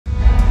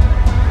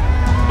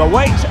The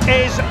wait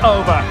is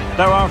over.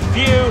 There are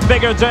few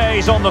bigger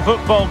days on the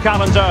football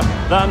calendar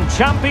than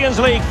Champions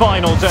League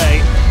final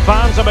day.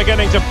 Fans are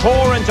beginning to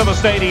pour into the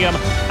stadium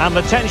and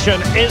the tension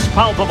is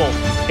palpable.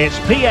 It's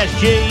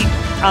PSG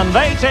and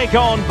they take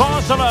on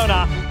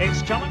Barcelona.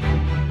 It's coming.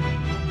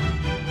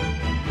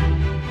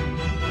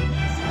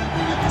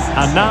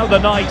 And now the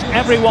night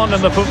everyone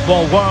in the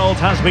football world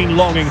has been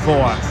longing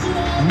for.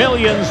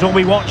 Millions will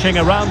be watching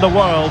around the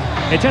world.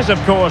 It is,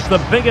 of course, the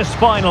biggest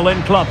final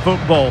in club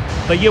football,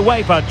 the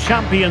UEFA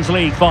Champions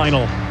League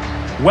final.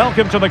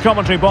 Welcome to the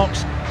commentary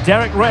box.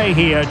 Derek Ray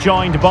here,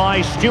 joined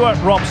by Stuart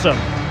Robson.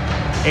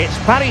 It's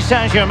Paris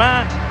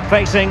Saint-Germain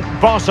facing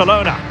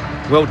Barcelona.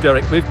 Well,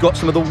 Derek, we've got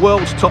some of the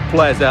world's top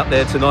players out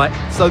there tonight,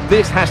 so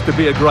this has to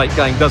be a great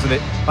game, doesn't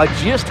it? I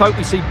just hope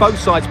we see both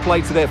sides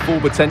play to their full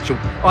potential.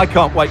 I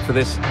can't wait for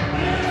this.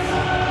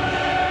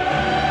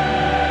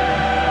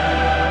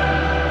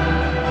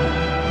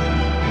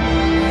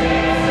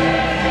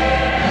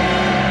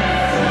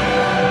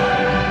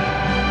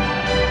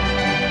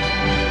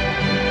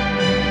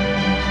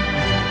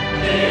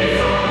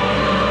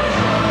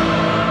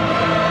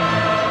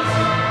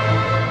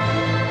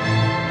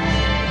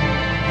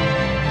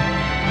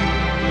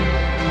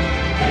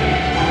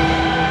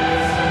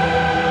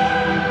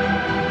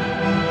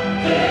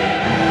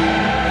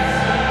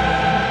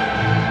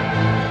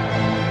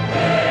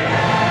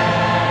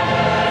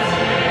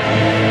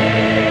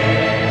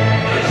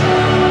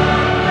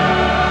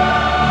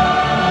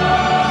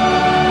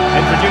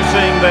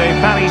 The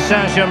Paris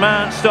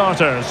Saint-Germain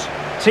starters.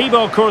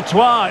 Thibaut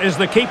Courtois is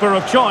the keeper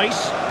of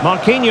choice.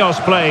 Marquinhos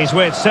plays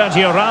with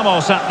Sergio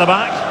Ramos at the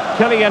back.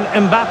 Kylian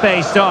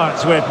Mbappe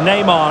starts with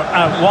Neymar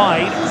out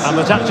wide. And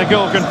the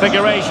tactical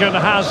configuration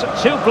has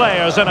two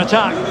players in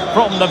attack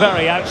from the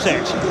very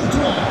outset.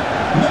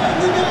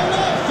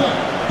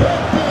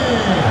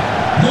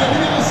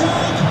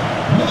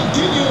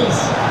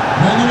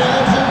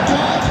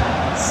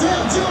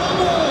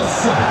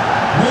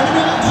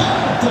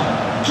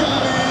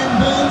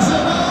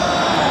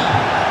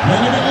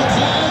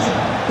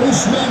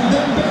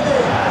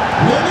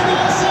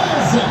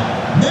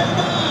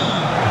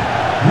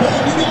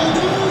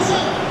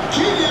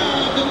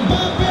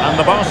 And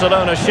the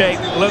Barcelona shape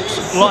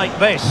looks like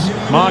this.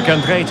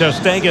 Marc-André ter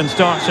Stegen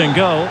starts in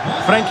goal.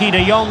 Frenkie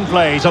de Jong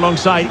plays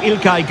alongside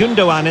Ilkay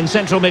Gundogan in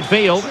central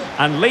midfield.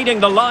 And leading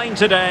the line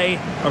today,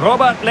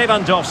 Robert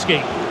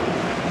Lewandowski.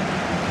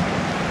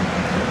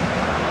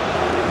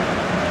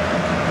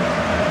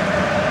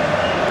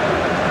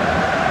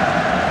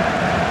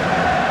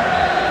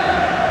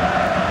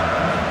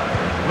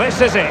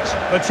 This is it,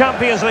 the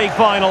Champions League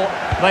final.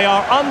 They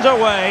are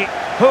underway.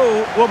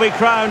 Who will be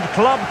crowned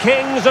club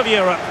kings of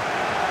Europe?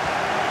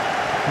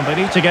 And they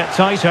need to get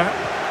tighter.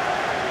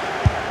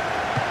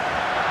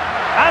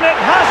 And it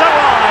has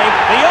arrived,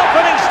 the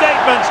opening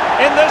statement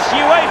in this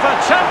UEFA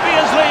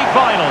Champions League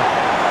final.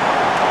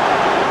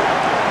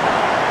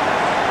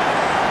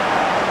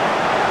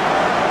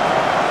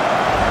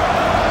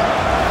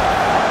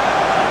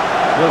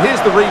 Well,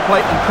 here's the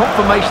replay and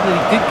confirmation that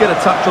he did get a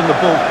touch on the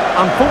ball.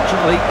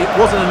 Unfortunately, it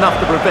wasn't enough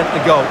to prevent the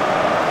goal.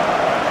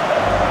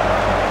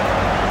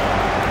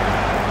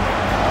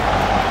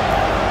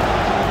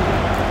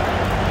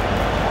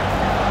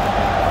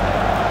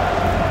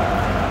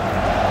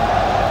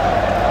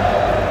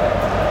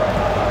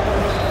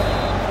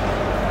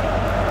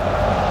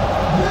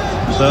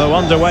 So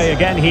underway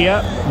again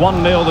here,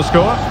 1-0 the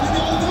score.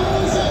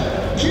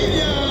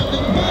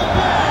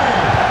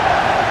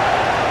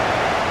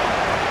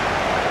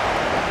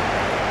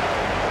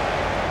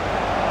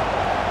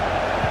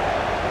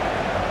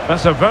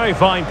 That's a very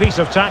fine piece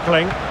of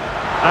tackling.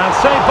 And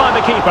saved by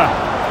the keeper.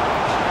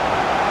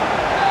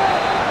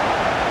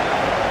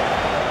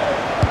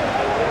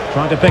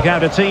 Trying to pick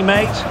out a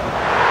teammate.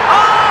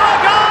 Oh,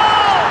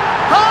 goal!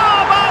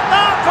 How about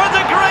that for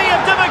degree of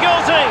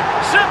difficulty?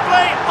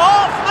 Simply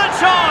off the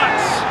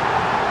charts.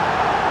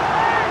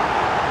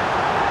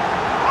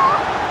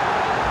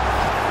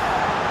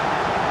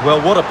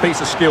 Well, what a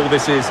piece of skill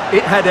this is.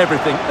 It had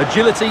everything.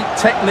 Agility,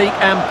 technique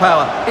and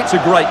power. It's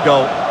a great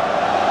goal.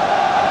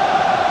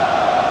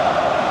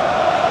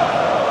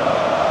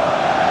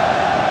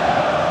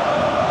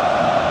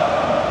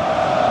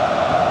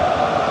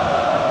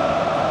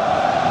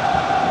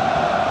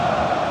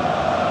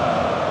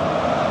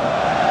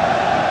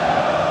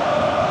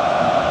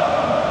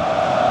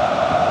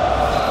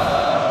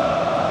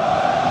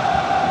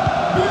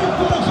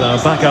 So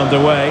back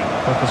underway,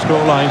 with the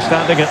scoreline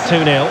standing at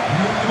 2-0.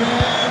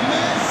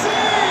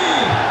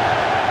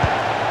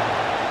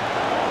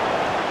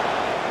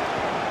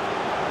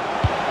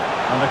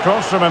 And the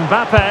cross from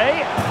Mbappe.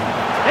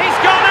 He's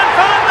gone and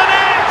found the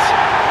net!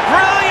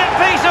 Brilliant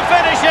piece of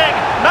finishing!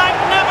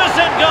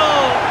 Magnificent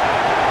goal!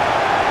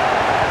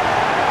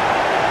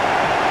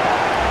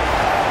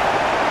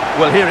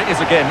 Well, here it is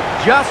again.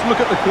 Just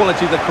look at the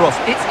quality of the cross.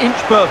 It's inch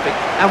perfect,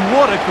 and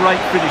what a great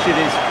finish it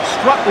is.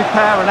 Struck with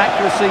power and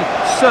accuracy,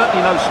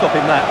 certainly no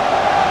stopping that.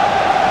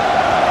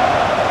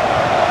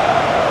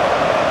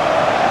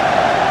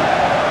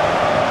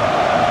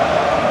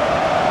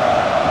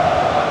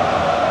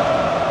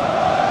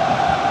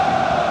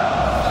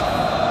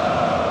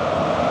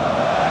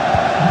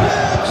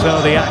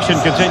 action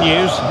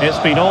continues. It's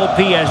been all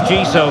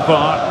PSG so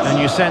far, and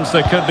you sense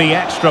there could be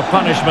extra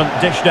punishment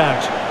dished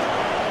out.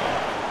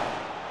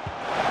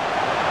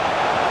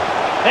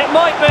 It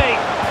might be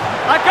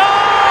a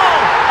goal!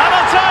 And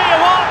I'll tell you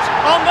what,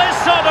 on this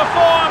sort of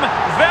form,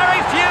 very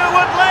few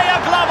would lay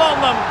a glove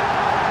on them.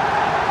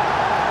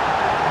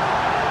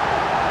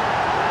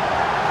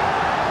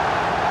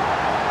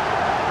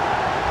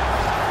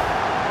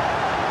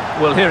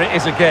 Well, here it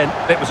is again.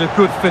 It was a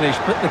good finish,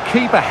 but the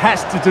keeper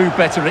has to do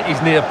better at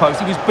his near post.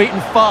 He was beaten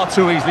far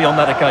too easily on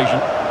that occasion.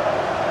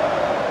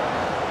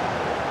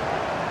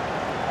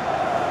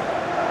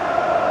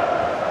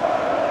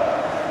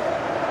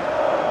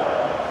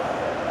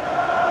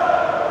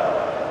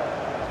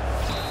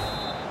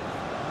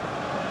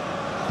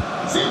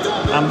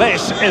 And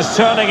this is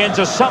turning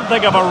into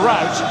something of a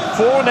rout.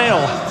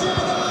 4-0.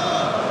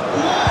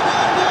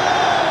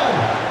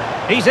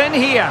 He's in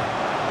here.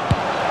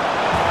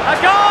 A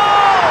goal!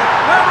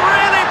 We're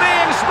really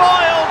being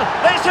spoiled.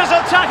 This is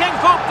attacking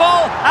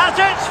football at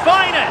its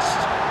finest.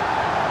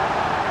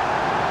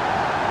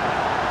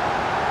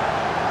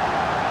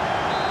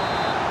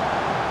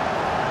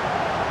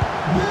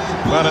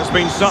 Well, it's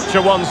been such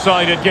a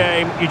one-sided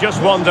game. You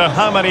just wonder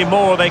how many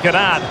more they could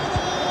add.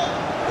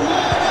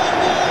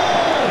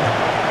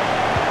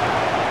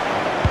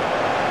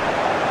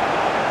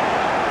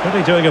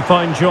 Really doing a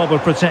fine job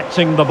of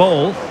protecting the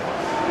ball.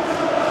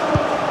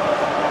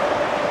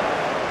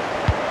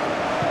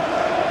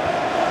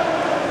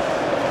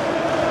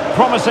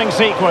 Promising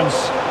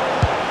sequence.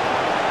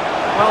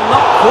 Well,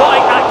 not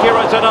quite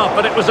accurate enough,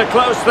 but it was a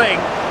close thing.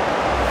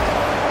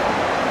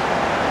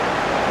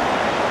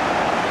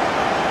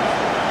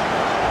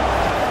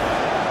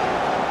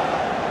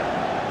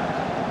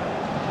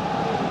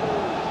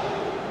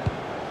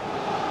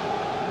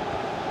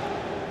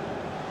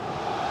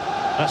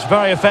 That's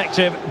very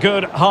effective,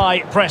 good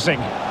high pressing.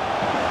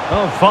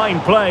 Oh,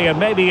 fine play, and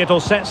maybe it'll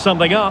set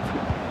something up.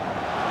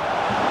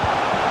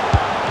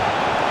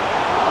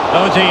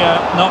 Oh dear,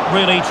 not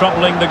really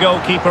troubling the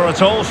goalkeeper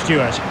at all,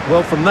 Stuart.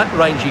 Well, from that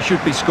range he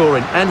should be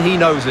scoring, and he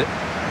knows it.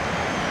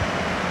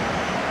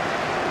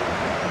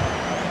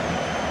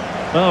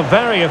 Oh,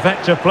 very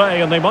effective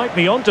play, and they might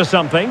be onto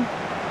something.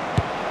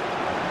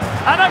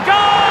 And a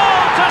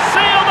goal to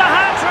seal the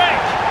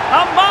hat-trick!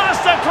 A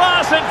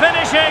masterclass in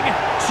finishing!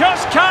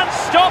 Just can't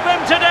stop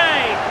him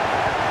today!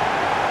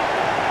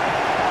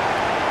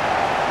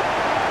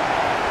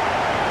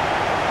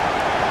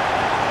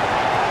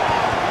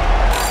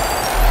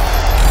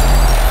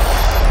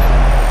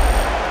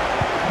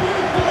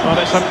 Well,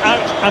 it's an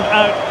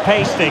out-and-out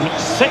pasting. 6-0.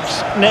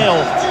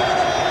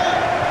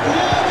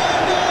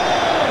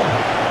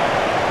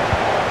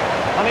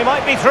 And he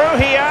might be through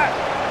here.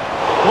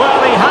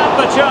 Well, he had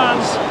the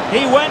chance.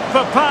 He went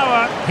for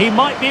power. He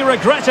might be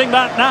regretting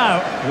that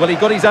now. Well, he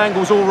got his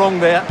angles all wrong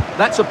there.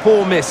 That's a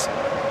poor miss.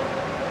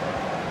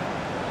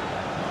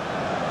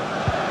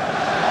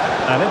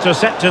 And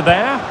intercepted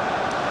there.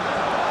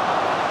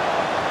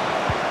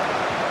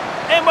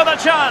 In with a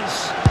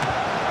chance.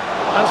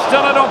 And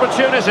still an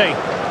opportunity.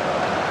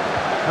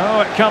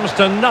 Oh, it comes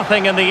to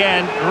nothing in the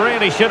end.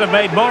 Really should have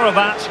made more of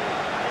that.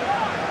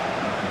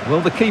 Well,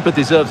 the keeper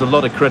deserves a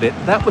lot of credit.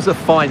 That was a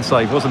fine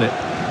save, wasn't it?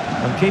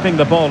 And keeping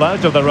the ball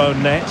out of their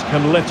own net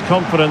can lift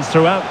confidence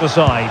throughout the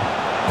side.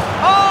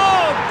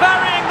 Oh,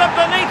 burying them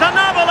beneath an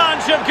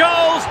avalanche of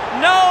goals.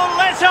 No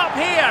let up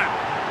here.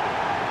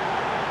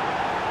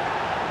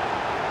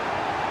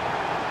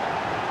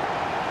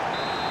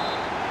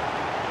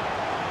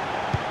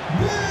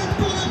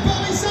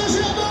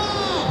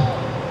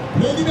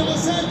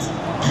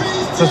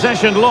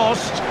 Possession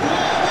lost.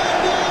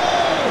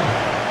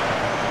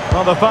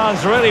 Well, the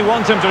fans really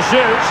want him to shoot.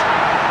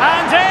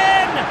 And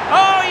in!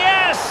 Oh,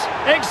 yes!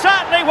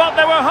 Exactly what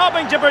they were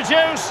hoping to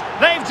produce.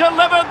 They've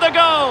delivered the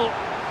goal.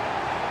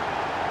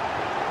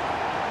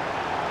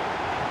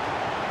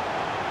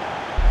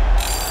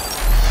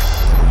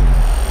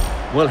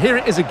 Well, here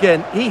it is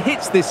again. He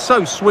hits this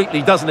so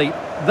sweetly, doesn't he?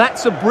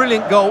 That's a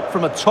brilliant goal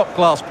from a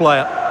top-class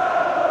player.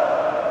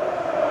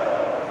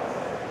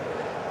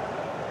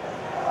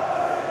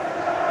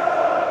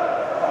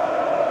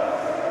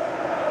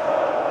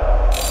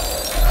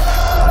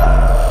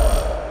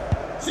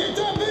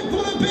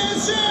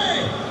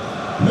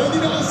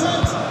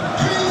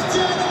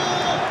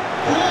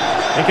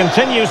 He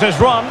continues his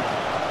run.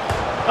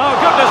 Oh,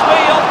 goodness me,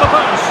 off the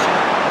post.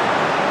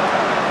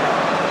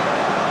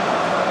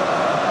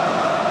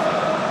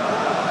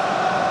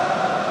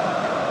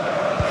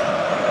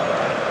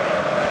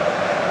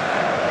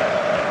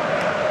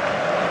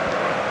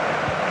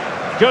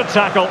 Good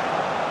tackle.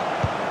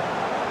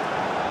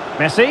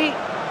 Messi.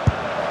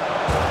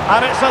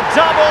 And it's a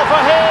double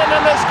for him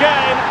in this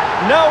game.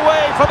 No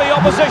way for the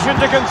opposition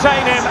to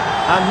contain him.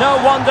 And no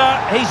wonder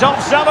he's off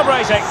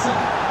celebrating.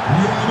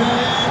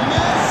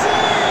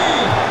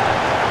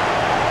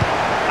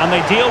 And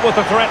they deal with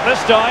the threat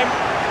this time.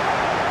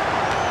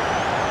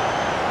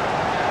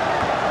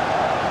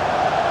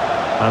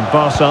 And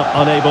Barca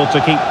unable to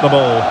keep the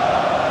ball.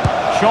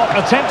 Shot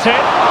attempted,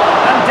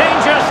 and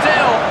danger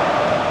still.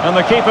 And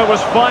the keeper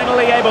was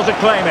finally able to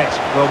claim it.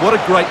 Well, what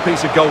a great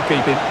piece of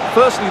goalkeeping.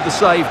 Firstly, the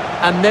save,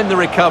 and then the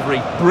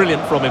recovery.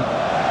 Brilliant from him.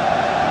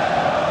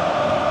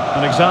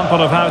 An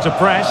example of how to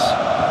press.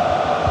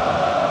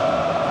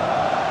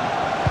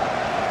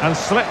 And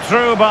slipped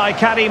through by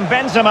Karim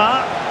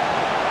Benzema.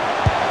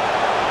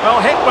 Well,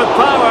 hit with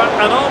power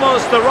and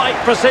almost the right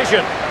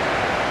precision.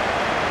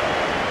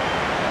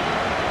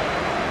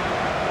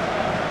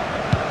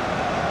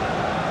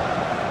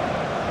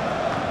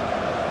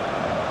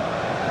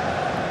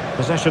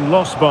 Possession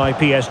lost by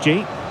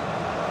PSG.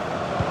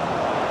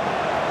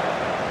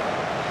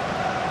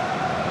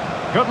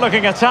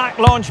 Good-looking attack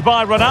launched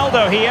by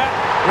Ronaldo here.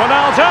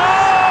 Ronaldo!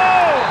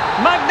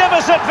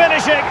 Magnificent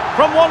finishing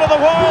from one of the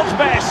world's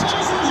best.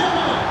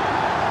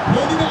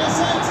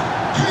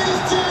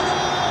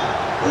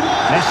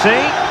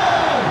 Messi.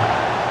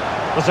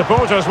 The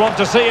supporters want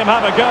to see him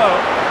have a go.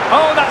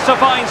 Oh, that's a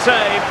fine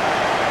save.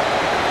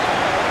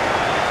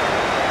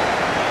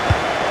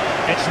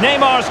 It's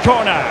Neymar's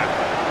corner.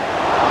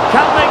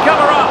 Can they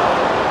cover up?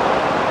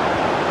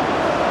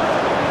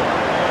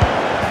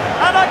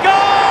 And a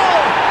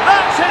goal!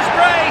 That's his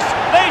brace.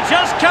 They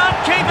just can't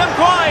keep him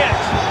quiet.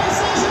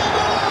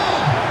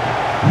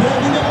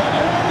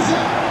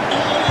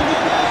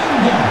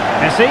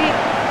 Messi.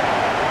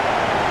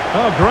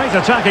 Oh, great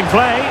attacking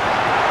play.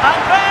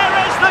 And there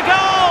is the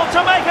goal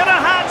to make it a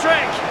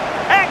hat-trick.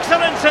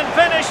 Excellence in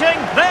finishing,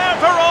 there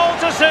for all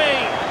to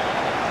see.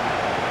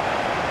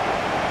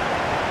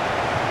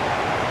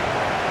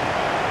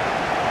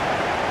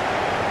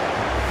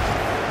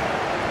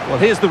 Well,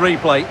 here's the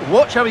replay.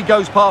 Watch how he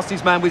goes past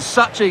his man with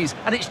such ease,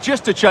 and it's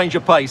just a change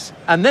of pace.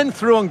 And then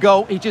through on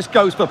goal, he just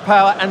goes for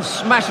power and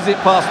smashes it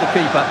past the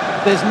keeper.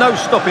 There's no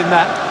stopping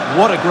that.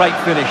 What a great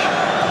finish.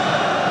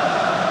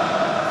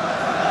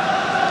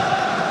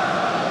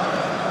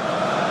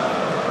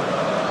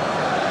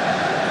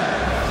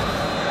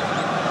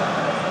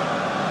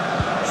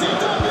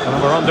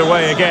 And we're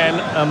underway again,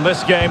 and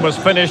this game was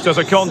finished as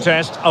a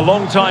contest a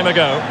long time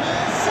ago.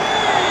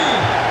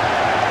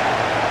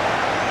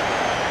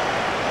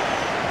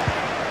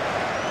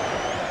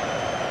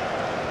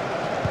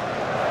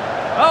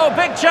 Oh,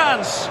 big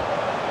chance.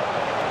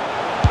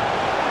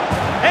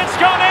 It's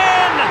gone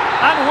in!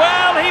 And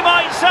well, he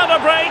might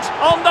celebrate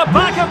on the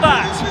back of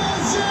that.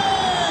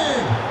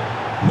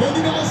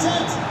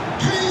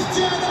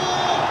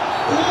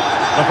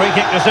 The free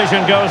kick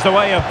decision goes the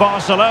way of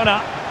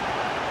Barcelona.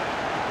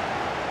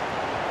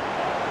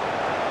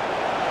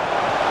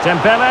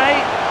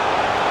 Dembele.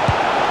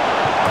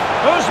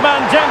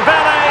 Ousmane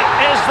Dembele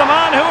is the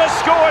man who has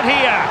scored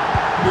here.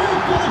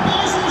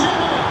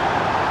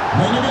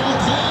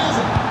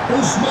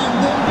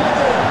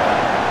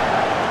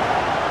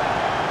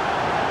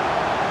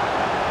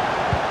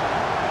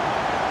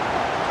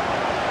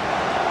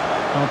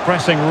 Oh,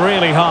 pressing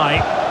really high.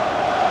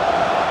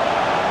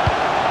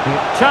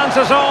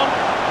 Chances on.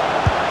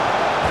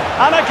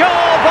 And a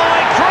goal by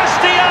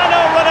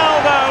Cristiano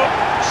Ronaldo.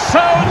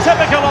 So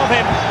typical of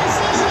him.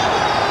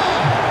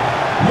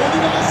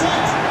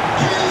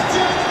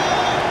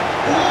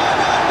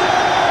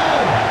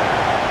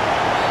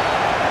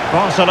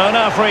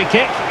 Barcelona free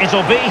kick.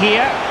 It'll be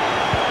here.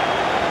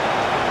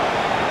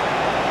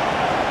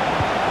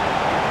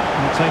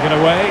 Taken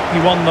away, he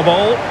won the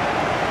ball.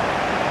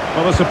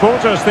 Well, the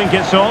supporters think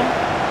it's on.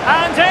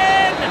 And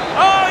in!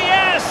 Oh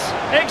yes!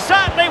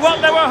 Exactly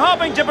what they were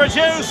hoping to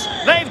produce.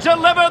 They've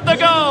delivered the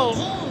goal.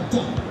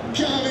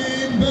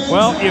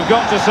 Well, you've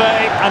got to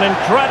say, an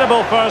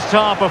incredible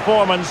first-half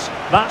performance.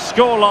 That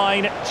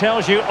scoreline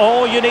tells you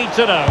all you need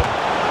to know.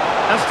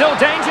 And still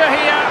danger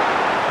here.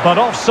 But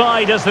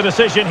offside is the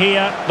decision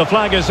here. The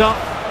flag is up.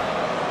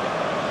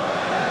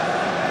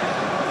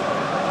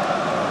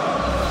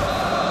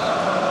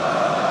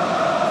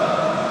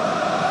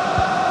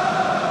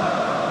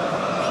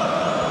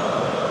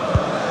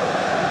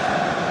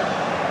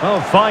 Oh,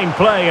 fine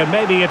play, and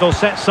maybe it'll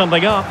set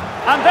something up.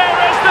 And there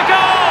is the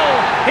goal!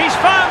 He's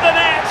found the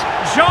net!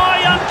 Joy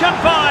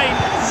unconfined!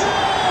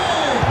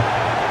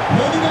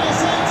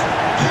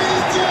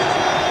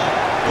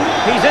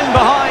 He's in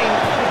behind.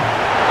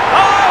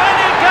 Oh, and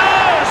it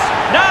goes!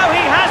 Now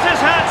he has his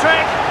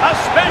hat-trick! A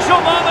special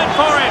moment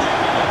for him!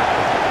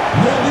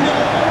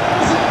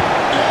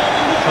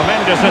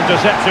 Tremendous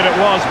interception it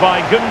was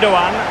by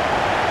Gundogan.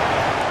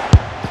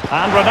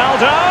 And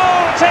Ronaldo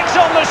takes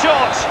on the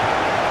shot!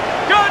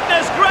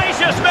 Goodness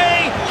gracious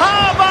me!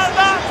 How about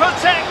that for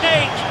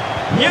technique?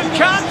 You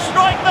can't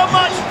strike them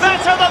much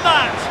better than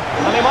that!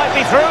 And he might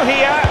be through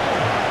here.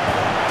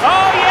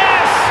 Oh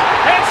yes!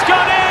 It's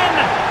gone in!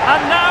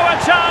 And now a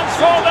chance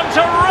for them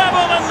to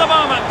revel in the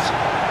moment.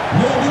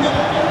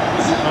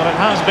 Well, it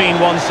has been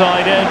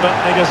one-sided, but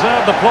they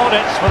deserve the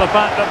plaudits for the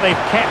fact that they've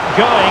kept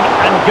going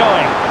and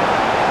going.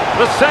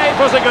 The save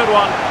was a good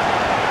one.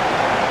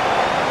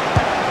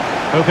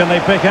 Who can they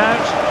pick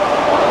out?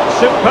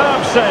 Superb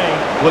save.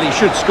 Well, he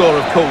should score,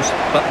 of course,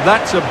 but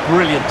that's a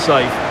brilliant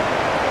save.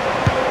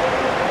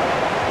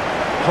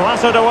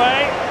 Clattered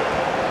away.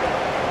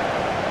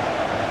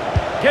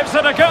 Gives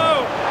it a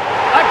go.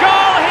 A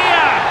goal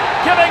here.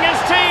 giving his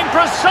team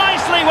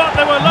precisely what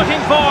they were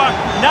looking for.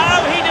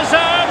 Now he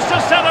deserves to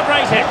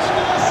celebrate it.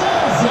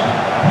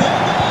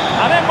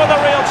 And in with a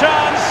real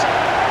chance.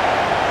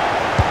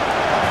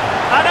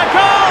 And a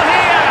goal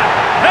here!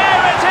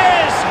 There it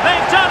is!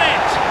 They've done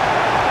it!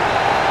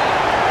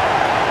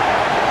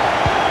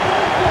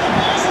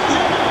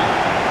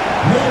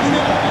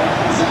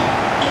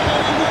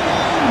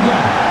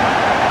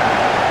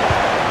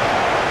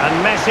 And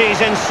Messi's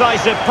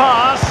incisive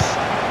pass.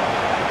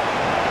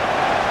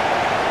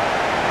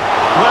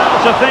 Well,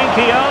 to think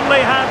he only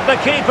had the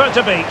keeper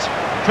to beat.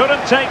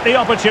 Couldn't take the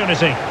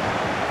opportunity.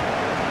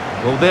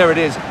 Well, there it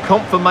is.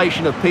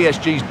 Confirmation of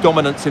PSG's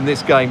dominance in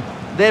this game.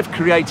 They've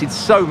created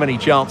so many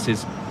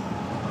chances.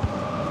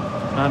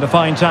 And a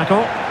fine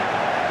tackle.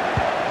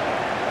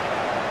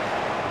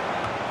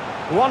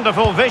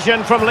 Wonderful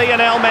vision from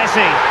Lionel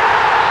Messi.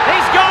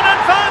 He's gone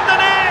and found the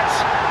net!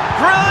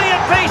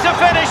 Brilliant piece of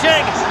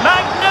finishing!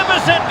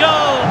 Magnificent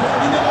goal!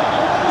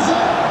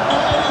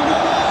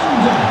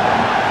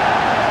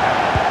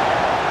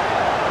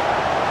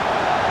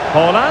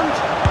 Holland.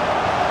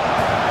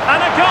 And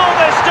a goal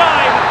this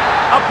time!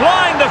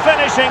 Applying the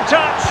finishing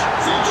touch.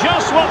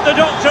 Just what the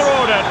doctor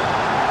ordered.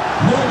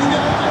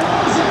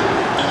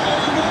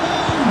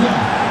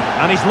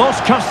 And he's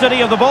lost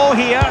custody of the ball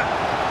here.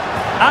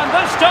 And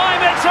this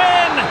time it's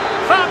in!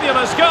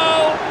 Fabulous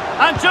goal!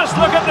 And just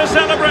look at the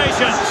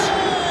celebrations.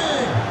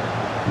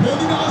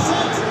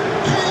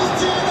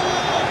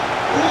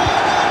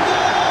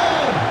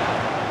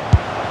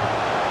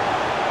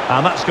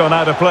 And that's gone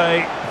out of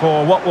play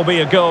for what will be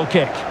a goal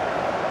kick.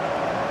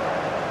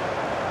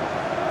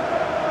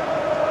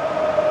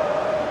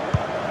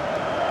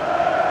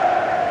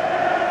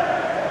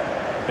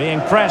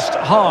 Being pressed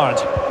hard.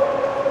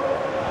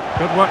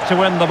 Good work to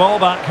win the ball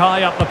back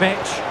high up the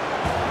pitch.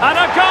 And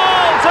a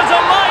goal to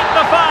delight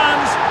the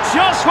fans.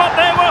 Just what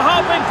they were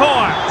hoping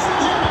for.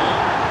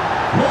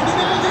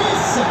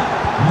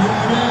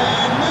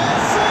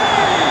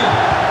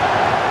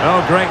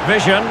 Oh, great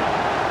vision.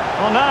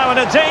 Well, now in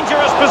a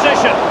dangerous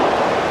position.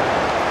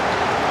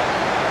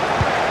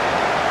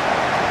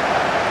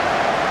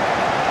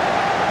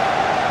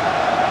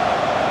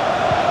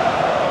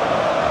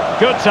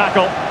 Good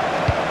tackle.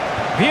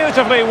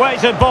 Beautifully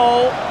weighted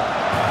ball.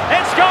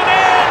 It's gone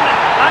in!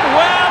 And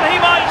well, he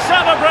might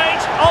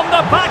celebrate on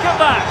the back of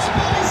that.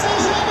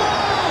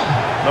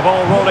 The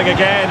ball rolling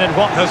again in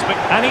what has been...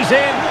 And he's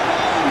in.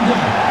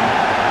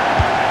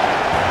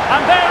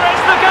 And there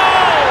is the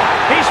goal!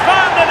 He's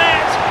found the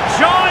net.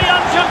 Joy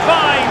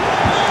unconfined.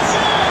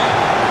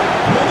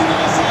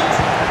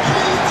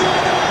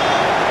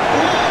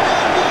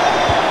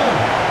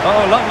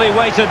 Oh, lovely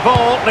weighted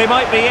ball. They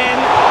might be in.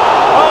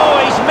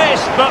 Oh, he's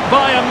missed, but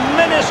by a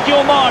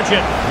minuscule margin.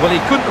 Well, he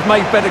couldn't have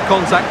made better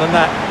contact than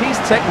that. His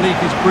technique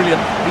is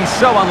brilliant. He's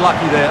so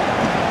unlucky there.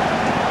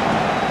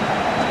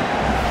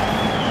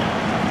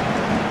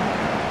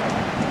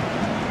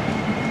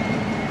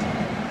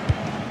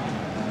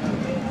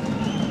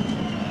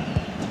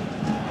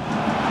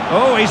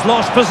 Oh, he's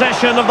lost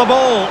possession of the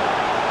ball.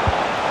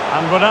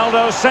 And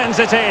Ronaldo sends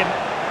it in.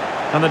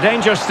 And the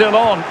danger's still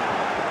on.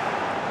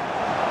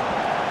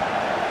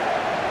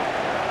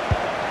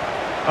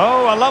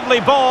 Oh, a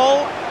lovely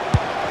ball.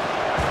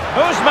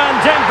 Ousmane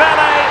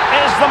Dembele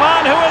is the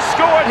man who has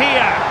scored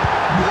here.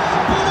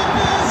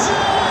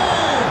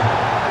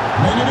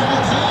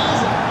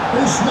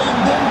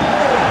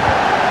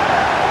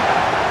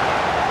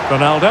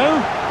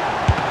 Ronaldo.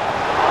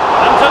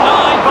 And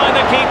denied by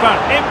the keeper.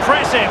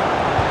 Impressive.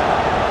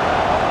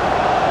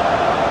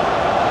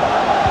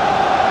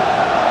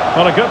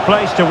 Well, a good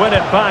place to win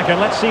it back,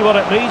 and let's see what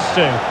it leads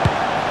to.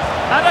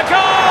 And a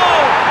goal!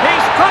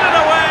 He's put it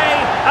away!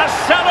 A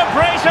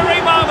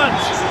celebratory moment!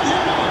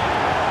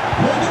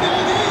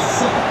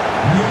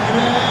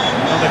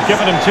 Well, they've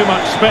given him too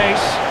much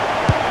space.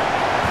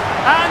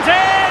 And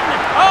in!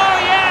 Oh,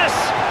 yes!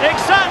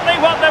 Exactly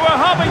what they were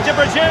hoping to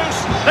produce.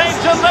 They've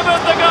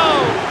delivered the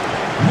goal.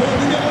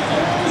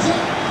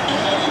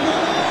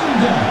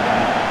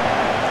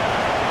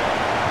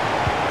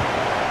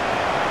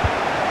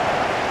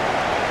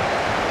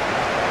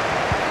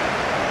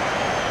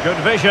 Good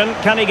vision.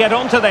 Can he get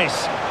onto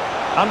this?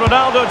 And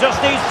Ronaldo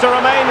just needs to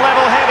remain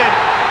level-headed.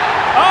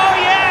 Oh,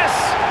 yes!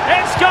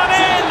 It's gone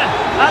in!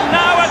 And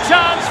now a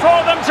chance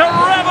for them to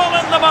revel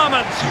in the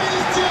moment.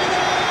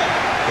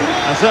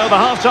 And so the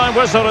half-time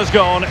whistle has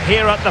gone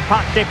here at the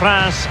Parc des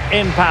Princes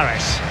in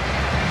Paris.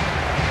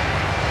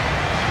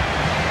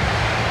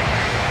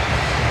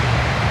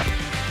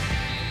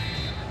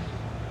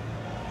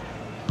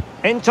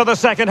 Into the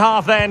second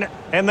half then,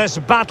 in this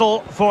battle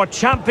for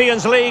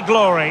Champions League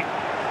glory.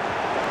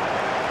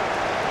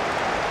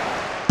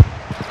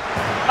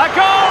 A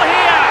goal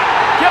here,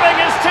 giving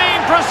his team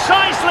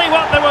precisely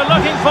what they were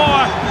looking for.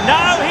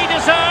 Now he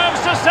deserves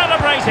to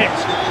celebrate it.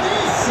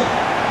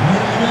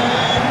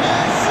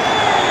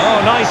 Oh,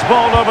 nice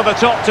ball over the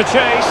top to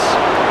chase.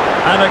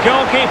 And a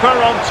goalkeeper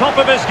on top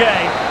of his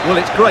game.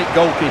 Well, it's great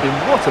goalkeeping.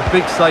 What a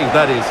big save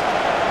that is.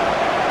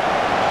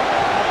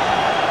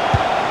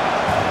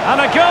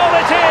 And a goal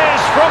it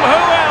is from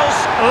who else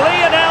scores,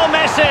 Lionel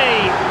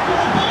Messi.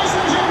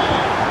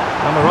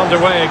 And we're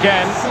underway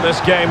again. This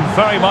game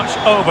very much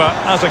over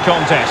as a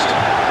contest.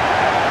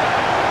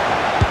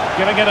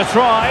 Giving it a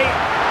try.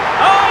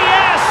 Oh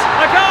yes,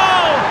 a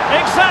goal!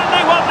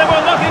 Exactly what they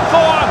were looking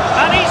for,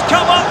 and he's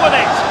come up with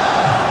it.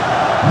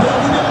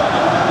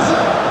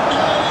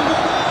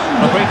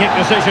 The free kick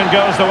decision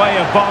goes the way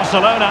of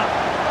Barcelona.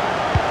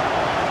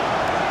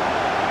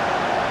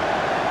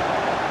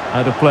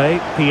 Out of play,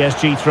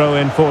 PSG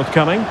throw-in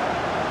forthcoming.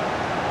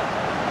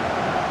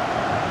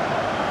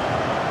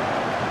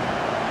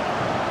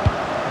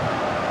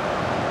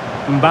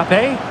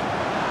 Mbappe.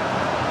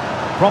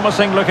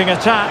 Promising looking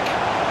attack.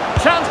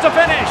 Chance to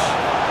finish.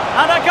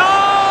 And a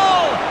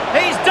goal!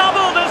 He's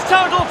doubled his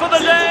total for the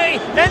day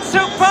in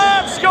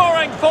superb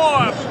scoring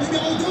form.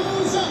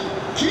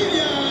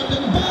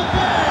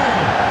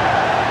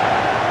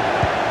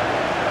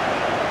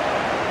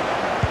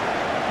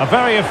 A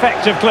very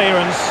effective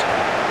clearance.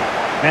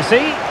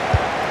 Messi.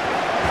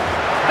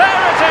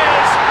 There it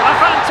is! A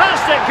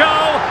fantastic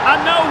goal,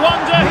 and no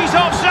wonder he's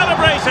off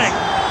celebrating.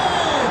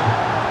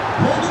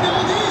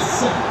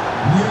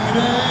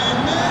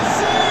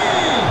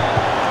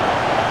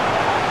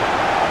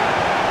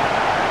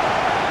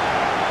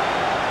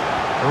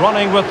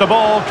 Running with the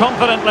ball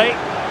confidently.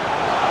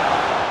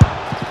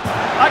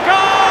 A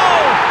goal!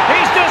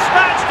 He's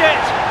dispatched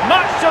it,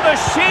 much to the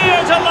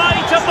sheer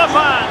delight of the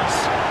fans.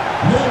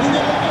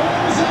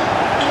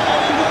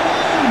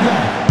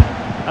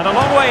 And a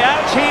long way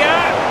out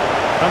here.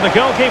 And the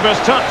goalkeeper's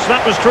touch,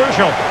 that was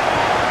crucial.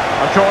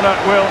 A corner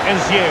will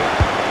ensue.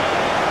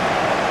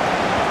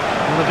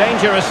 And the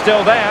danger is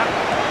still there.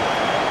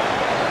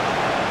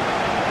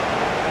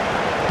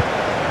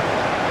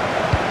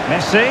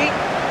 Messi.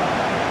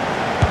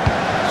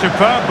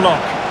 Superb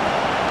block.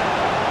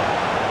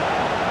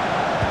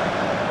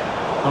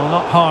 Well,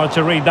 not hard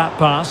to read that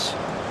pass.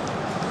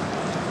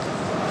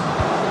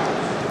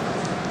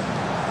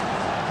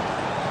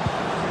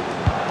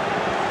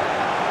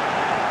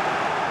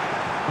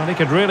 Well, he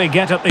could really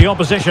get at the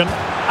opposition.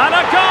 And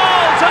a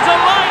goal to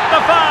delight the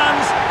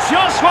fans.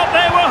 Just what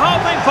they were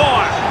hoping for.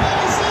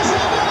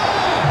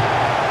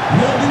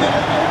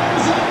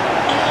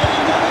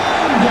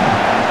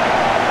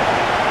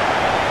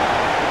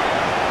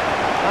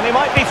 And he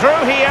might be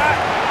through here.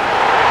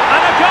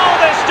 And a goal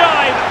this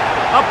time.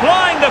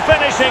 Applying the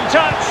finishing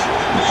touch.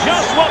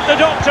 Just what the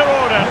doctor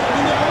ordered.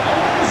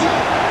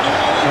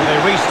 So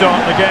they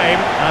restart the game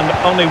and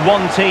only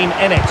one team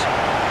in it.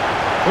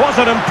 What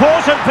an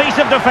important piece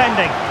of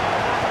defending.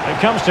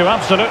 It comes to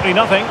absolutely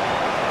nothing.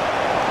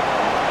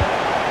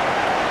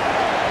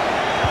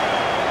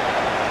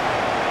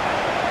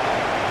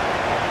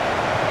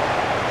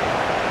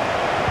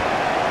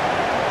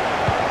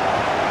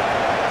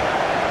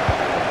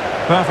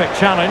 Perfect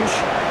challenge.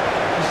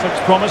 This looks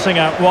promising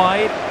out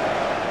wide.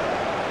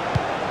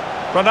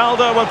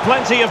 Ronaldo with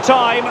plenty of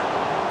time.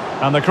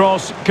 And the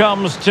cross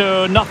comes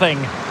to nothing.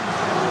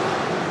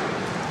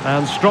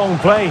 And strong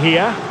play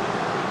here.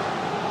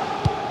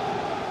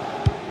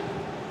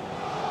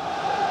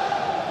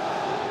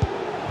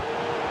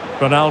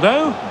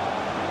 Ronaldo.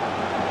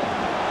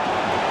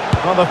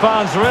 Well, the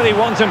fans really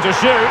want him to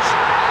shoot.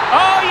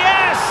 Oh,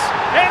 yes!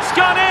 It's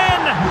gone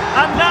in!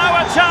 And now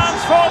a chance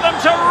for them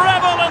to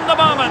revel in the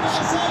moment.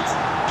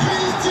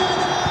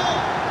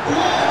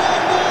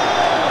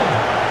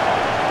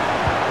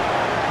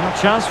 A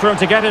chance for him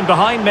to get in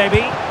behind,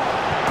 maybe.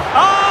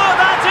 Oh,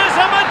 that is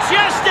a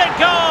majestic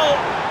goal!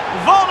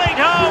 Volleyed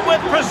home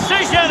with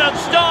precision and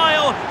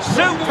style.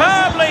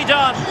 Superbly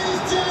done.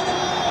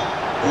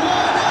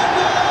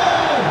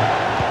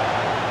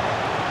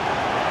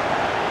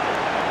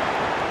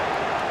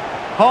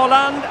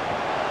 Holland,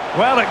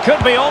 well, it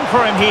could be on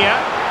for him here.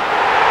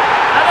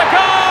 And a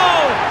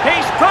goal!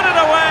 He's put it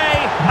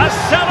away! A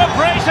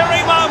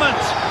celebratory moment!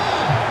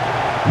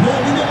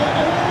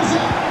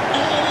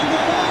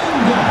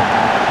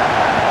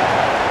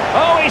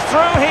 Oh, he's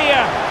through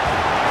here!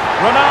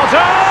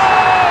 Ronaldo!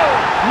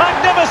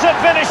 Magnificent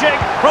finishing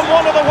from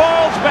one of the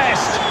world's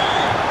best!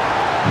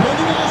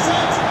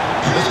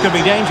 This could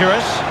be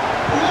dangerous.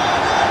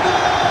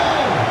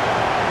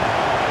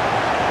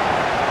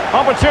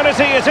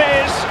 Opportunity it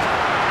is.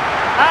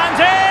 And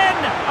in!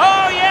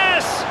 Oh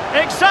yes!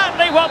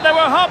 Exactly what they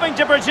were hoping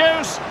to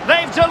produce.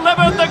 They've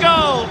delivered the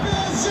goal.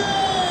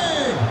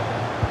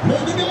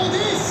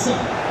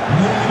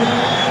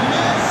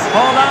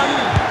 Holland,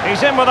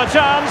 he's in with a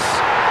chance.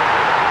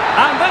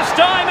 And this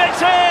time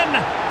it's in!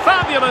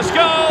 Fabulous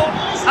goal.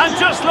 And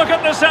just look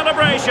at the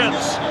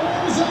celebrations.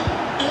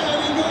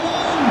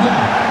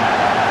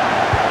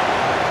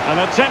 And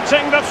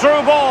attempting the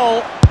through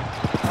ball.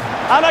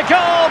 And a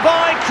goal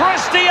by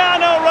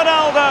Cristiano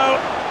Ronaldo.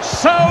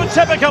 So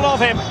typical of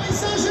him.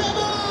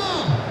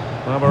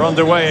 Well, we're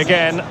underway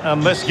again,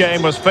 and this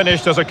game was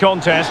finished as a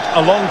contest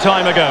a long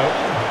time ago.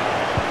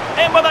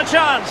 In with a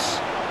chance.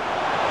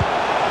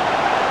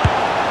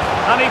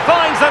 And he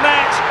finds the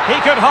net. He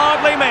could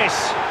hardly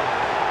miss.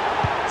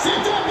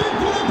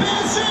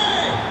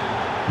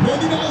 Le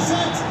numéro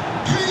 7,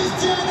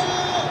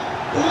 Cristiano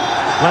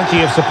Ronaldo.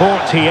 Plenty of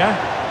support here.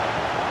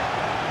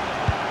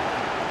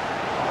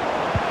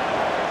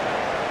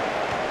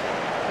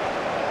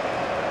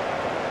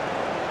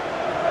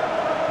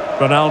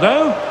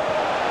 Ronaldo.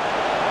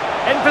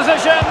 In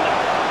position.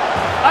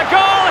 A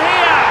goal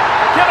here.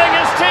 Giving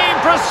his team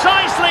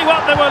precisely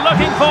what they were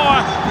looking for.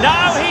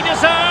 Now he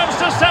deserves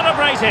to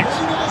celebrate it.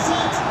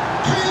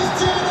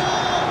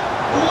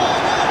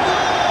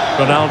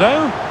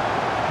 Ronaldo.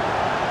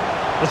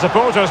 The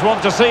supporters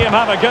want to see him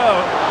have a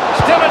go.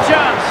 Still a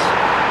chance.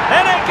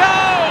 In it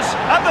goes!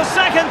 At the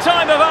second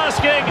time of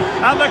asking,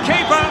 and the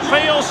keeper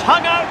feels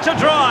hung out to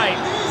dry.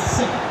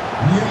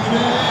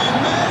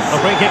 The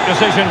free kick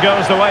decision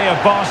goes the way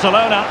of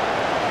Barcelona.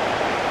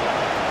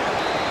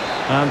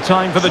 And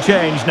time for the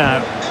change now.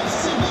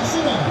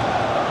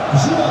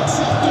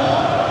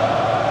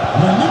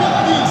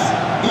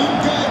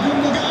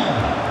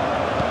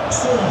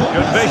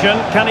 Good vision.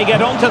 Can he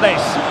get onto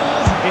this?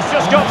 He's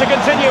just got to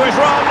continue his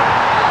run.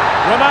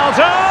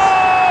 Ronaldo!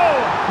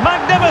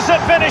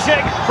 Magnificent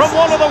finishing from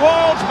one of the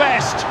world's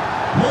best.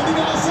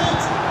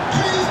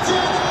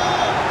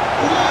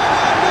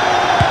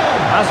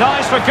 Has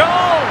eyes for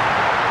goal.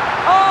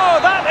 Oh,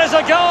 that is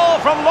a goal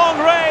from long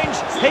range.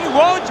 He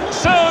won't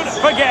soon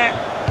forget.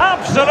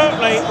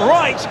 Absolutely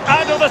right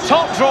out of the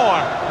top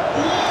drawer.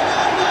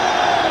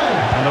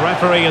 And the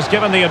referee has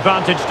given the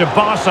advantage to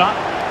Barca.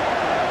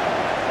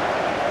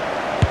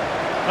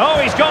 Oh,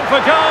 he's gone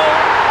for goal.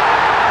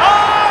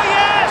 Oh,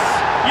 yes!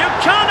 You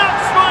cannot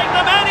strike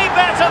them any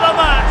better than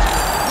that.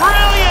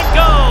 Brilliant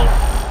goal.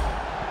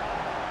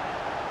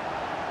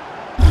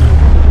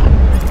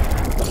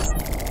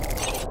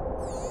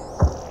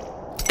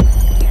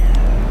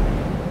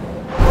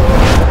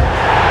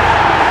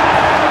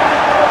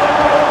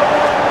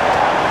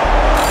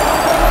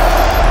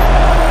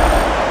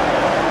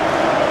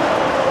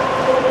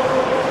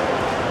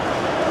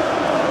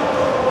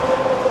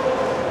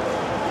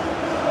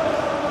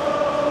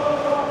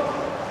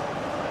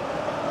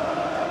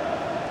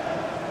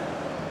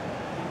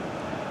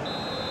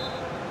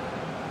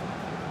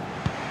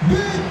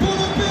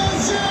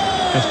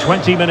 There's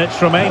 20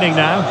 minutes remaining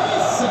now.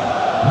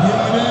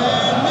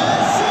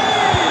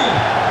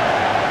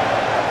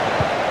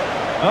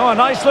 Oh, a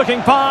nice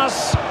looking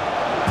pass.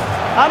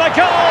 And a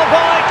goal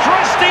by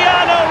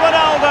Cristiano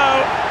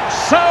Ronaldo.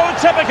 So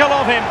typical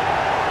of him.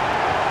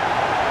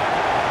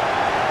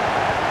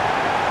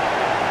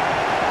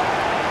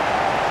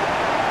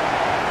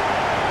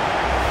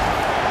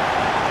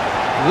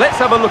 Let's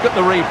have a look at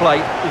the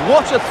replay.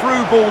 What a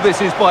through ball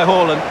this is by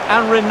Haaland,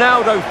 and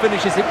Ronaldo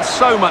finishes it with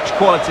so much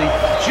quality.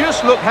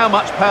 Just look how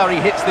much power he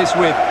hits this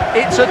with.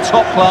 It's a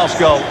top-class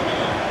goal.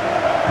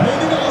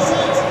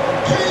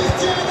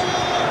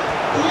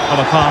 On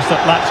a pass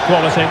that lacks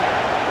quality.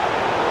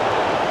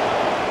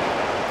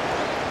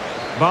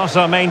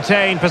 Barca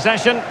maintain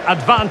possession,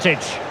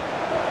 advantage.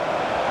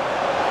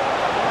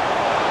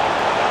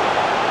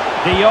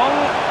 De Jong.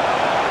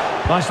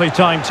 Nicely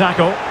timed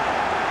tackle.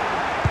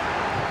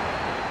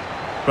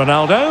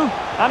 Ronaldo,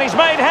 and he's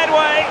made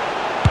headway.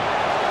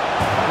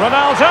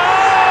 Ronaldo!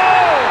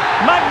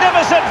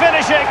 Magnificent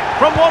finishing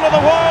from one of the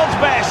world's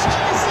best.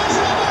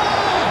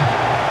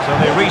 So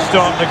they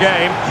restart the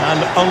game,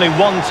 and only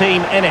one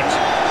team in it.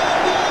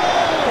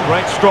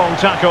 Great strong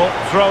tackle,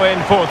 throw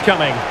in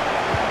forthcoming.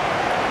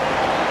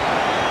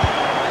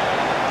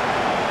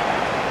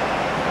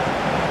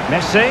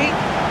 Messi.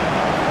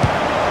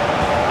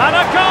 And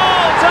a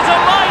goal to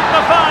delight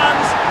the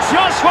fans.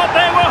 Just what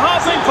they were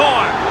hoping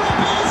for.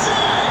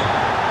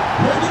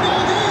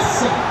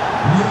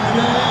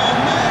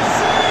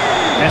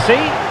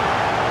 Messi.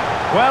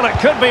 Well, it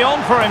could be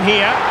on for him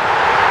here.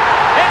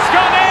 It's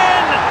gone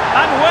in!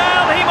 And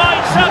well, he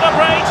might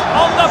celebrate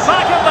on the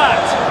back of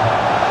that.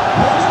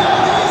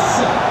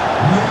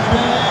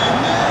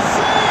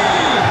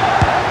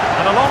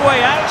 And a long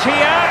way out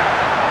here.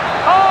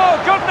 Oh,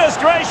 goodness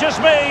gracious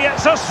me!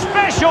 It's a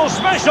special,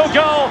 special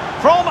goal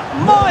from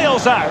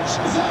miles out.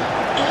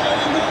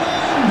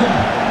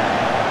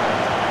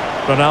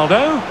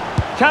 Ronaldo.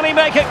 Can he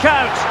make it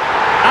count?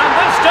 And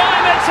this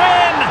time it's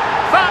in!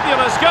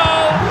 Fabulous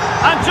goal,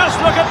 and just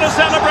look at the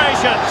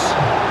celebrations.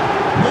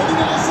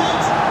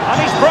 And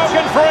he's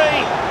broken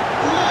free.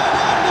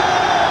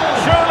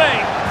 Surely,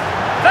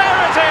 there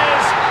it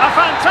is, a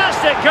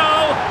fantastic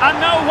goal, and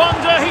no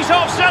wonder he's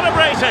off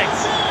celebrating.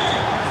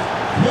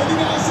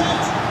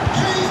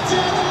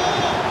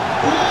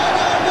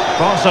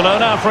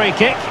 Barcelona free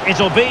kick,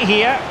 it'll be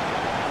here.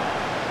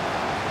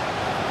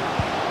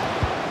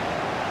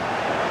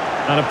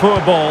 And a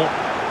poor ball.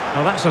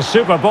 Well, that's a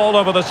super ball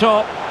over the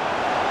top.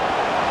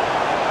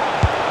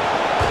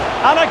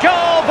 And a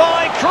goal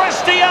by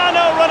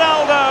Cristiano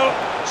Ronaldo.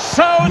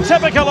 So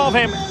typical of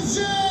him.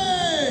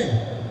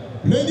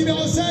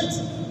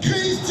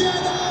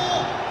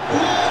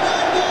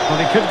 Well,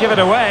 he could give it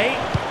away.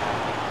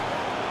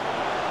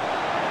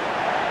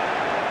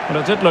 Well,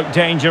 it did look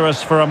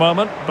dangerous for a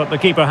moment, but the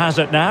keeper has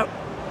it now.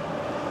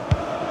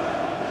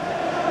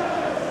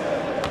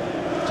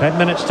 10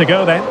 minutes to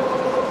go then.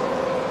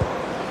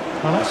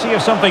 Well, let's see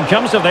if something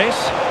comes of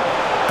this.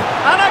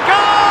 And a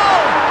goal!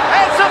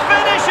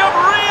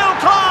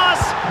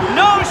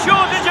 No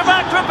shortage of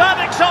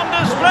acrobatics on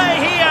display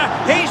here.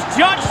 He's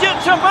judged it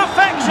to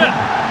perfection.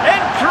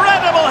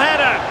 Incredible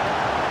header.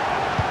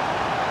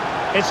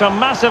 It's a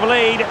massive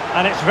lead,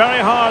 and it's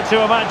very hard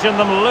to imagine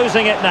them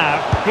losing it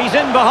now. He's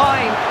in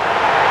behind.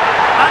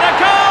 And a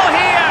goal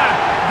here.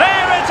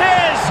 There it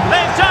is.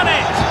 They've done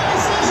it.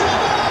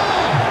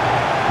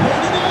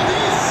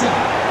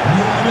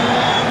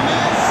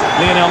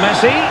 Lionel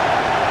Messi.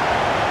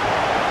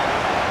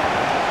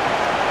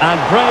 And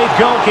brave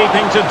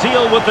goalkeeping to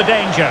deal with the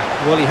danger.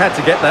 Well, he had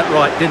to get that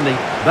right, didn't he?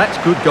 That's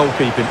good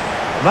goalkeeping.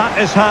 That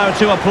is how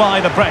to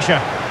apply the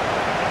pressure.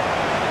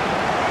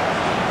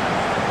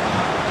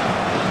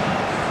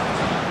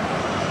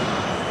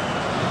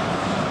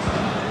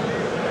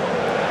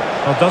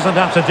 Well, doesn't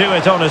have to do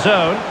it on his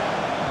own.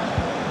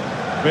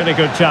 Really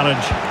good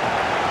challenge.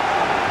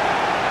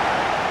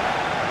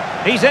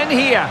 He's in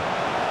here.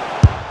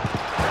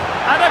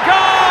 And a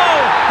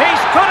goal!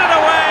 He's put it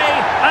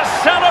away! A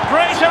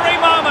celebratory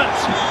moment!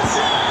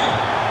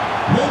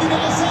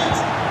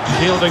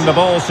 Shielding the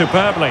ball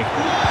superbly.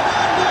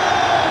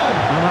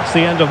 Well, that's the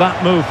end of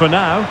that move for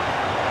now.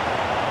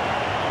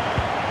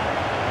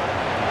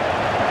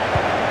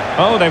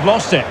 Oh, they've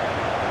lost it.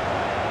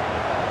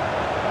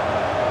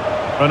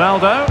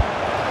 Ronaldo.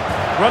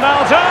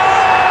 Ronaldo!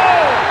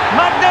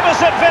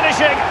 Magnificent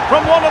finishing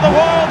from one of the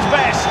world's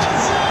best.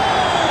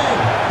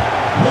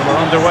 Well,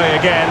 we're underway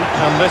again,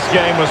 and this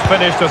game was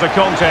finished as a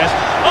contest.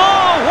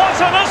 Oh, what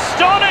an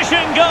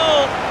astonishing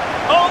goal!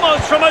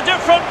 Almost from a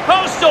different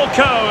postal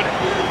code.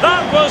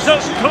 That was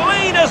as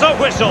clean as a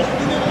whistle.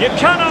 You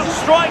cannot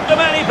strike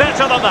them any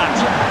better than that.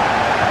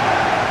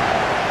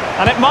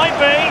 And it might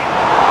be.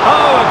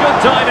 Oh, a good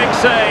diving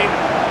save.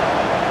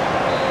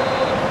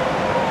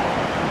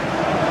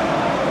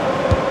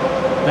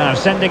 Now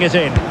sending it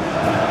in.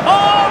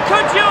 Oh,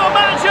 could you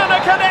imagine a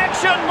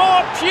connection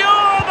more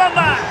pure than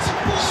that?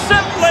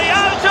 Simply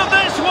out of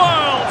this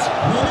world.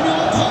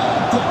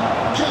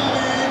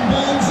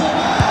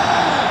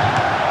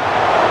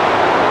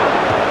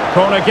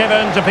 Corner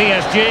given to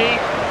PSG.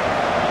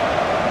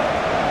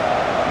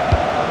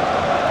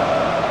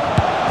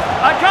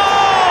 A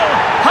goal!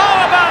 How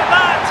about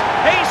that?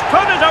 He's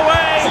put it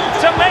away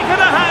to make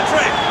it a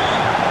hat-trick.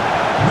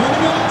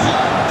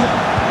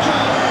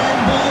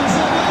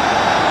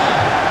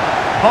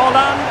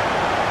 Holland.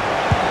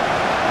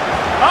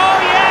 Oh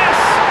yes,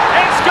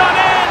 it's gone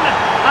in,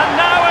 and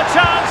now a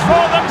chance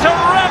for them to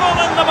revel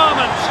in the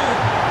moment.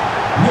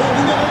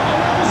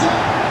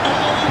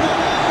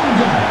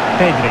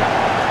 Pedri.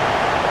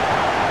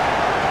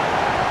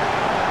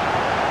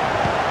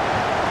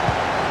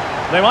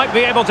 They might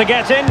be able to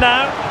get in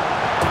now.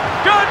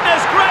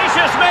 Goodness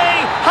gracious me,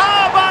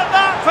 how about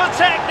that for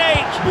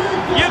technique?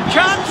 You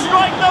can't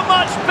strike them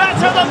much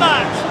better than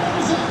that.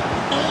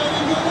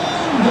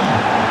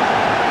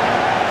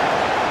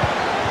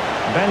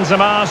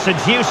 Benzema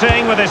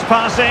seducing with his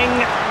passing.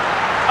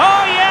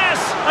 Oh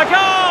yes, a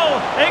goal!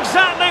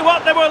 Exactly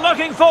what they were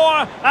looking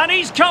for, and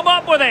he's come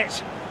up with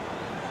it.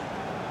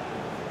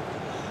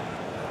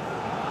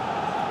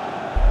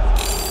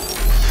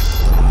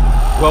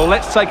 Well,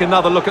 let's take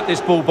another look at this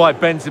ball by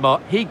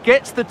Benzema. He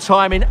gets the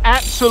timing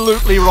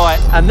absolutely right,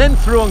 and then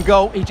through on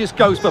goal, he just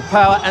goes for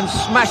power and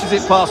smashes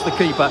it past the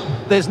keeper.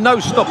 There's no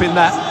stopping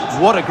that.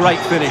 What a great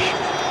finish.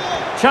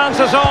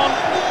 Chances on,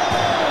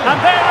 and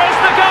there is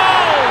the goal!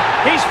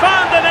 He's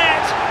found the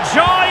net,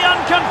 joy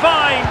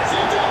unconfined.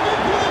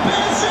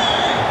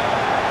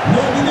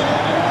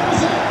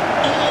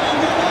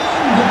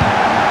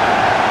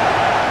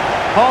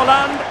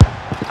 Holland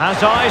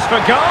has eyes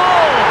for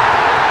goal.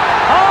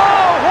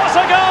 Oh, what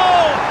a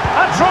goal!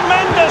 A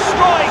tremendous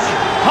strike.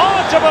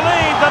 Hard to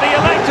believe that he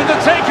elected to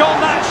take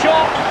on that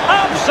shot.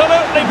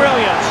 Absolutely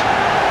brilliant.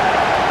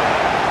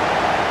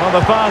 Well,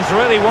 the fans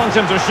really want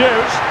him to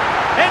shoot.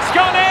 It's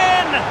gone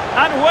in,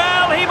 and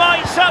well, he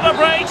might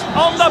celebrate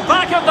on the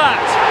back of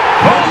that.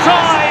 Full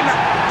time,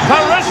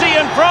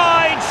 Parisian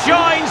pride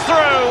shines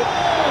through.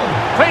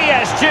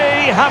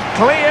 PSG have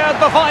cleared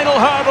the final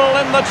hurdle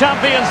in the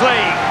Champions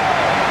League.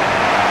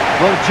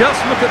 Well, just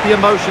look at the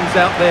emotions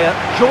out there.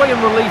 Joy and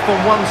relief on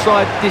one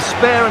side,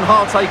 despair and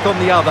heartache on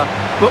the other.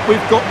 But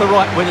we've got the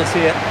right winners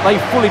here.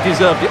 They fully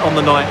deserved it on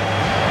the night.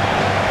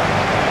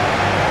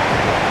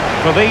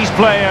 For these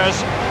players,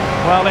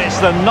 well, it's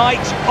the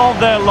night of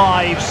their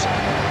lives,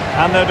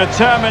 and they're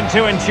determined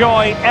to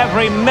enjoy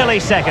every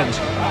millisecond.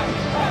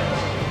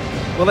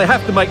 Well, they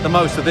have to make the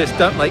most of this,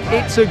 don't they?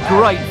 It's a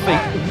great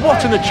feat.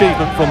 What an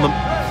achievement from them.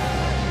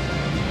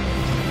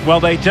 Well,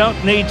 they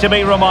don't need to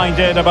be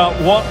reminded about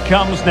what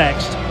comes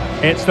next.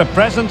 It's the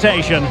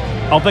presentation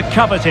of the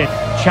coveted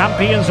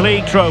Champions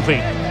League trophy.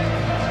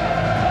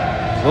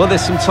 Well,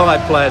 there's some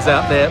tired players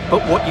out there,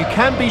 but what you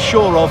can be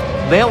sure of,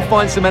 they'll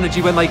find some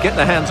energy when they get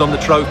their hands on the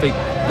trophy.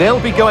 They'll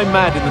be going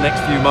mad in the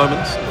next few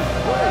moments.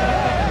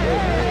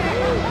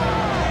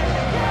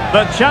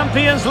 The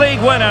Champions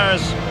League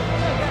winners,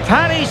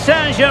 Paris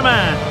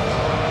Saint-Germain.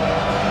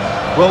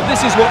 Well,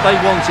 this is what they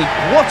wanted.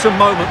 What a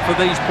moment for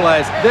these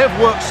players. They've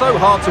worked so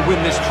hard to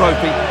win this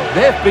trophy.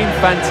 They've been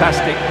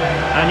fantastic.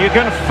 And you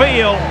can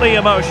feel the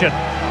emotion.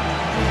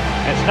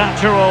 It's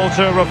natural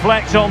to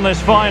reflect on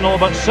this final,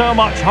 but so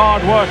much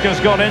hard work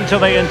has gone into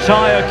the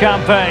entire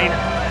campaign.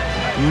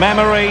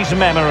 Memories,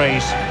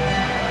 memories.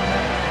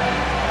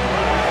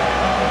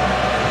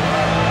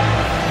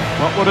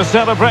 What would a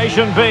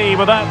celebration be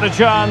without the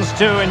chance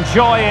to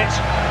enjoy it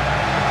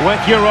with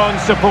your own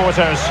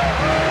supporters?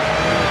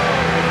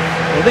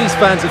 Well, these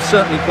fans have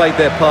certainly played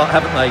their part,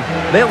 haven't they?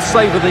 They'll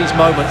savour these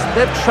moments.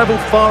 They've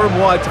travelled far and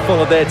wide to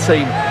follow their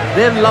team.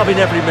 They're loving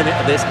every minute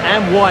of this,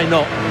 and why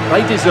not?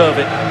 They deserve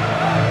it.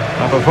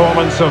 A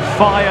performance of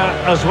fire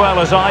as well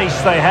as ice.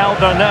 They held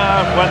their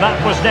nerve when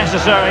that was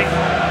necessary.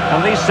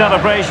 And these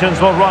celebrations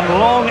will run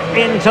long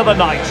into the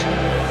night.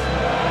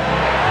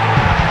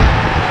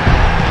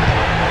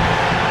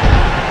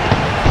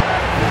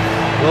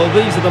 Well,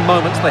 these are the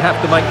moments they have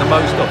to make the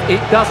most of. It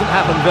doesn't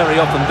happen very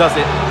often, does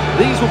it?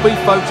 These will be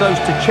photos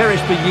to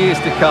cherish for years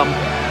to come.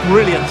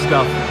 Brilliant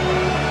stuff.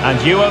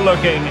 And you are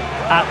looking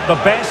at the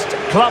best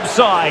club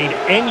side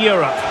in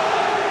Europe.